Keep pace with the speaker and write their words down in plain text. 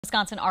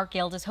Wisconsin Art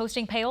Guild is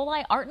hosting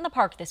Paoli Art in the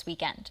Park this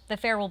weekend. The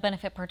fair will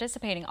benefit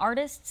participating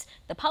artists,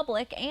 the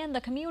public, and the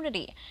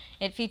community.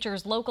 It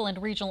features local and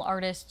regional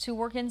artists who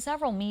work in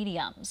several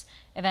mediums.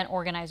 Event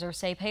organizers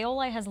say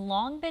Paoli has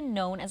long been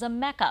known as a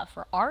mecca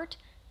for art,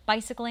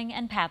 bicycling,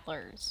 and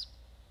paddlers.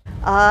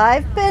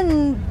 I've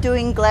been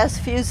doing glass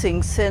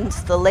fusing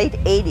since the late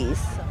 80s.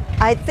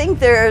 I think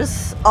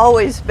there's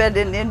always been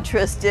an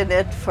interest in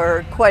it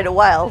for quite a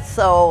while.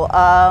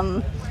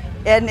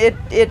 And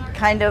it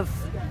kind of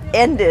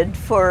ended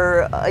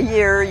for a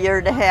year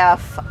and a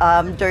half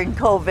during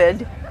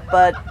COVID,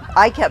 but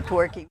I kept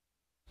working.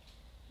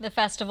 The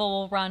festival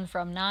will run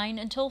from 9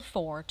 until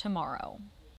 4 tomorrow.